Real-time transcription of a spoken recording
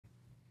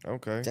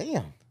Okay.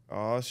 Damn.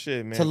 Oh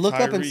shit, man. To look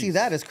Tyrese, up and see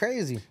that is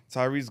crazy.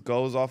 Tyrese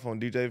goes off on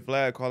DJ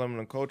Vlad, calling him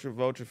a culture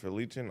vulture for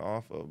leeching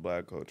off of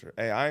black culture.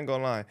 Hey, I ain't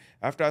gonna lie.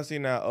 After I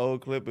seen that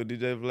old clip of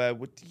DJ Vlad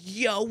with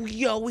yo,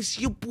 it's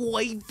your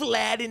boy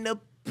Vlad in the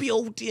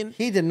building.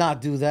 He did not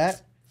do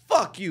that.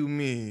 Fuck you,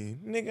 me,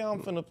 nigga.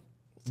 I'm finna.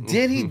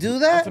 Did he do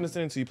that? I'm finna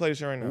send it to you. Play the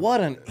shit right now. What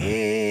an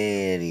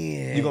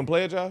idiot. You gonna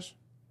play it, Josh?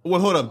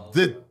 Well, hold up.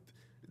 Right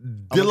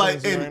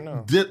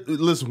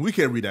Listen, we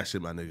can't read that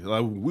shit, my nigga.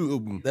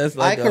 Like, That's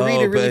like I can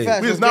read it really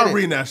fast. we Let's is not get it.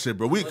 reading that shit,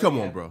 bro. Come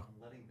on, bro.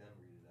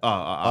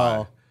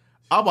 I'm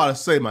about to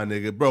say, my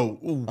nigga, bro.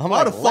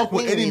 Why the fuck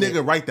would any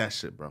nigga write that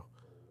shit, bro?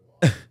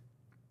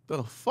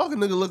 The fuck a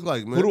nigga look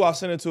like, man? Who do I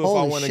send it to if Holy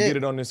I want to shit. get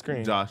it on this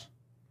screen? Josh.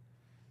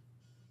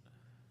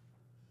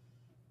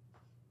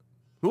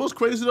 It was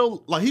crazy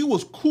though. Like he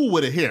was cool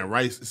with it here,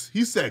 right?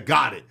 He said,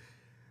 "Got it,"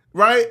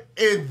 right?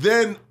 And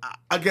then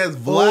I guess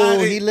Vlad. Oh,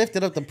 he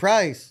lifted up the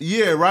price.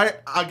 Yeah, right.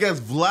 I guess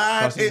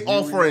Vlad ain't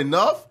offer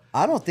enough.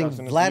 I don't think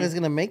Vlad is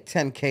gonna make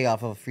 10K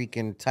off of a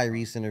freaking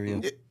Tyrese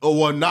interview. Oh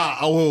well, nah.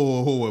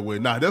 Oh,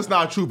 wait, nah. That's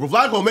not true. But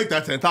Vlad gonna make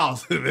that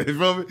 10,000. You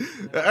feel me?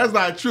 That's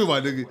not true,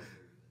 my nigga.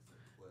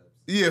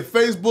 Yeah,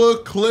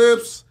 Facebook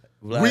clips.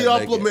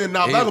 Re-upload,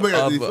 now Vlad gonna make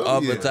that.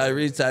 Off of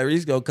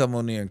Tyrese gonna come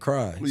on there and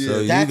cry. Yeah.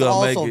 So That's you gonna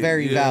also make it,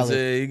 very you know what I'm valid.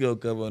 saying? He gonna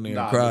come on there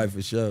and cry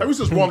for sure.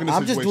 Tyrese is wrong in this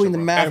I'm just situation, doing the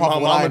bro. math And off my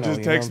of what I mama know, just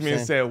you know texted what me I'm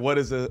and saying? said, "What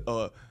is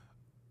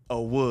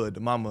a wood,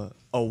 mama?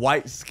 A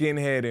white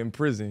skinhead in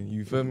prison.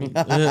 You feel me?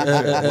 What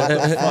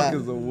the fuck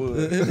is a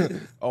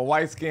wood? A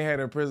white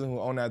skinhead in prison who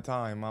on that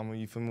time, mama.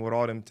 You feel me? With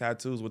all them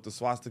tattoos with the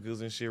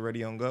swastikas and shit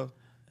ready on go.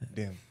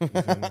 Damn. You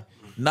feel me?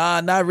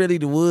 Nah, not really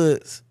the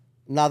woods.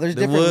 Nah, there's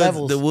The different woods,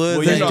 levels. the woods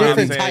Well, you ain't know what I'm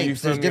different saying, you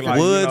types. feel There's me? different- Like,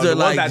 woods the are ones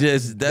like that-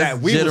 just that that's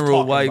we was general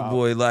talking white about.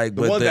 boy like,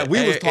 The but ones the that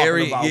we was talking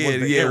area, about was the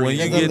yeah, when area. you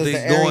Then get there's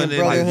things the going Aryan in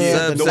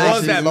Brotherhood, like The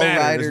ones that Low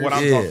matter is what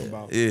I'm riders. talking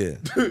about.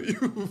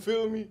 Yeah. You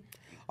feel me?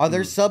 Are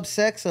there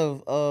subsects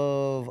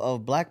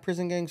of black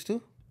prison gangs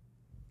too?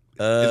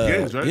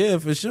 gangs, right? Yeah,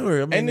 for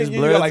sure. I mean, And there's then you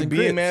Bloods got like and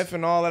Crips. BMF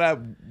and all of that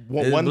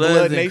There's one Bloods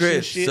blood and nation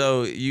Crips. shit.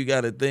 So you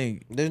got to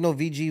think, There's no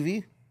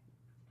VGV?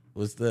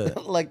 what's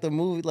that? Like the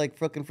movie, like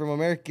fucking from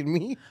American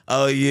Me?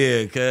 Oh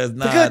yeah, cause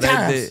nah, good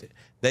times.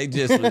 they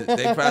just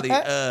they probably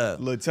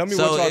Look, tell me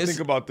so what y'all it's- think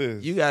about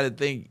this. You got to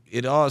think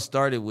it all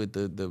started with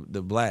the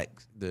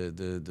blacks, the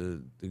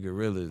gorillas. You know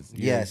what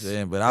I'm Yes,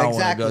 saying? But I don't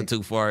exactly. want to go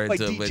too far into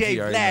it. But DJ you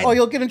already Vlad. know. Oh,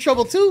 you'll get in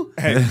trouble too?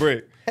 Hey,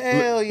 Brick.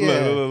 Hell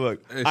yeah.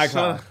 Look. Hey, Icon.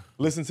 son.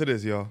 Listen to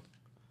this, y'all.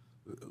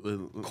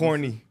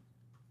 Corny.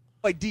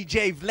 Like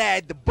DJ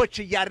Vlad, the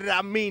butcher, yada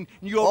I mean.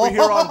 You over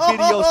here on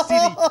Video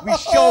City. We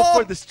show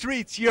for the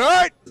streets, you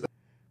heard?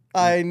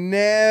 I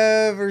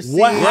never seen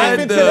What What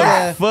happened the to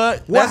that?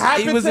 fuck? What He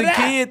happened was to a that?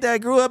 kid that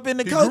grew up in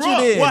the culture grew up.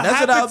 then. What That's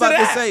what I was happened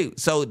about to to say.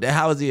 So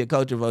how is he a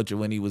culture vulture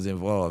when he was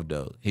involved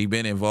though? He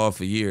been involved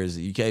for years.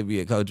 You can't be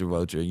a culture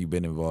vulture and you've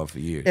been involved for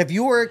years. If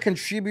you were a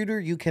contributor,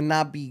 you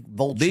cannot be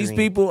vulturing. These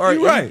people are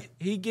You right.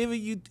 He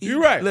giving you.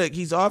 You right. Look,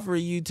 he's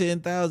offering you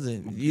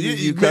 10,000. You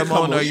you come come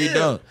on or on, you yeah.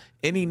 don't.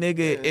 Any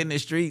nigga in the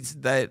streets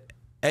that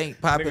ain't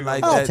popping Nigga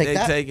like I'll that, take they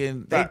that.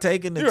 taking they Right.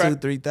 taking the You're right.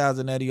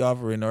 2,000-3,000 that he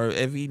offering, or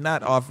if he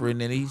not offering,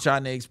 then he's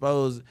trying to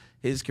expose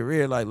his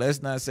career. Like,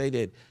 let's not say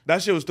that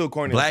That shit was still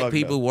corny. as black fuck,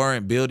 people though.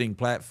 weren't building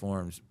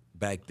platforms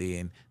back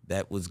then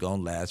that was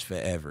gonna last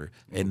forever,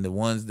 and the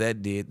ones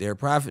that did, they're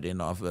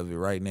profiting off of it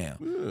right now.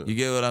 You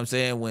get what I'm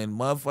saying? When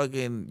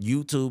motherfucking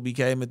YouTube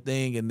became a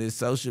thing and this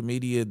social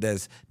media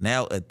that's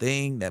now a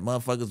thing that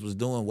motherfuckers was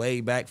doing way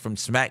back from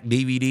Smack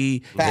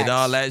DVD Facts. and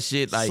all that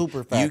shit, like Super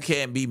you facts.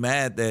 can't be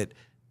mad that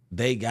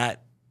they got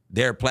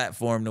their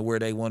platform to where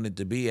they wanted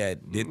to be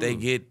at. Did they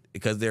get,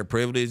 because they're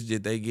privileged,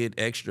 did they get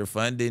extra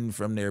funding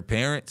from their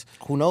parents?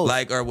 Who knows?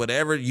 Like, or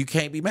whatever. You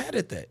can't be mad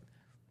at that.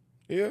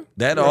 Yeah.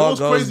 That Yeah, all it was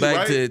goes crazy,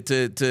 back right?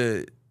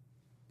 to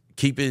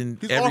keeping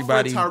He's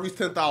everybody. offering Tyrese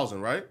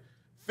 10,000, right?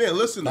 Fan,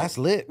 listen. That's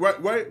lit.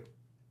 Right.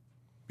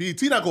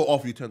 BET not gonna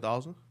offer you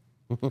 10,000.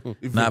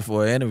 Not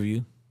for an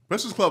interview,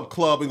 Breakfast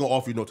Club ain't gonna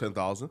offer you no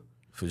 10,000.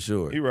 for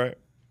sure. You right.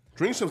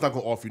 Drink Champs not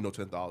gonna offer you no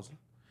 10,000.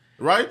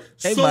 Right?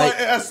 They so might- like,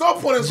 at some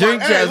point it's Drink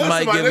like, hey, Chaps listen,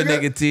 might my give a nigga,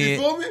 nigga You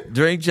feel 10. me?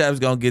 Drink Chaps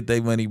gonna get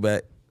their money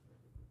back.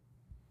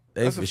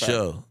 They That's a for fact.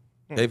 sure.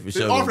 They for They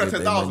sure offer gonna that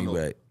get their 10,000 money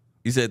though. back.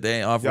 You said they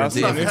ain't offering Y'all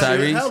 10 seen for this?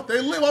 Tyrese?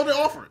 They live while they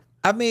offer it.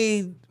 I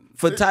mean,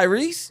 for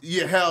Tyrese?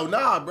 Yeah, hell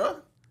nah, bro.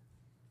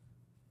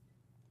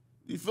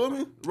 You feel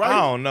me? Right?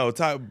 I don't know.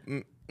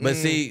 But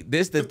see,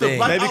 this the If the thing.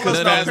 black Maybe 'cause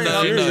no, Fast no, and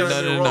no, Furious no, is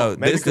no, no, wrong. no.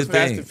 Maybe This the because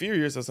Fast thing. and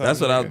Furious or something.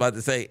 That's what I was like about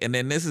to say. And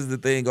then this is the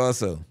thing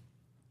also.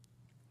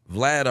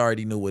 Vlad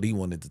already knew what he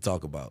wanted to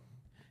talk about.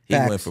 He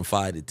Facts. went from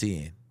 5 to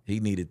 10. He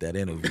needed that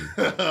interview.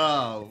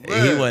 Oh, He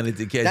man. wanted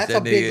to catch That's that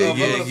a big nigga. deal.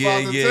 Yeah, From yeah,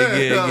 5 to yeah, 10.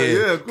 yeah, Yeah,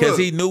 yeah. Because good.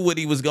 he knew what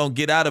he was gonna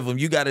get out of him.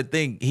 You got to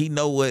think he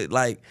know what,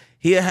 like,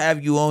 he'll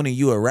have you on and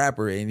you a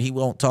rapper and he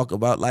won't talk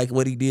about like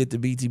what he did to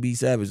BTB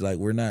Savage. Like,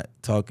 we're not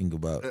talking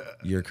about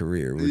your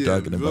career. We're Yeah,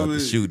 talking about the really.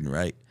 shooting,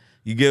 right?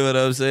 You get what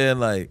I'm saying?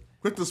 Like,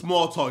 Quit the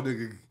small talk,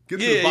 nigga. Get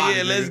to the yeah, body,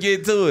 yeah, let's nigga.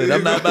 get to it. Yeah,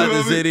 I'm not about to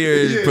you feel sit me?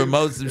 here and Yeah.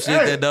 promote some shit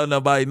Hey. that don't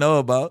nobody know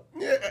about.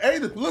 Yeah, hey,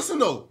 listen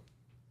though.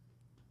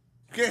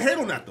 You can't hate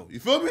on that though. You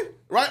feel me?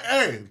 Right?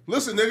 Hey,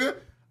 listen, nigga.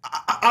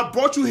 I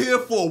brought you here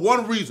for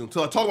one reason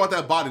to talk about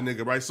that body,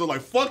 nigga. Right? So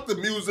like, fuck the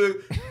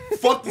music,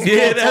 fuck the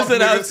yeah. That's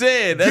what I'm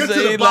saying. That's what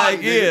he like.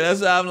 Nigga. Yeah,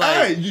 that's what I'm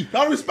like. Hey, you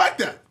gotta respect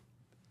that.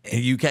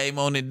 And you came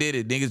on and did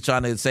it. Niggas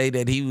trying to say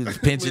that he was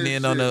pinching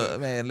in on the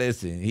man.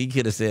 Listen, he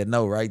could have said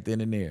no right then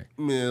and there.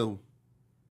 Man.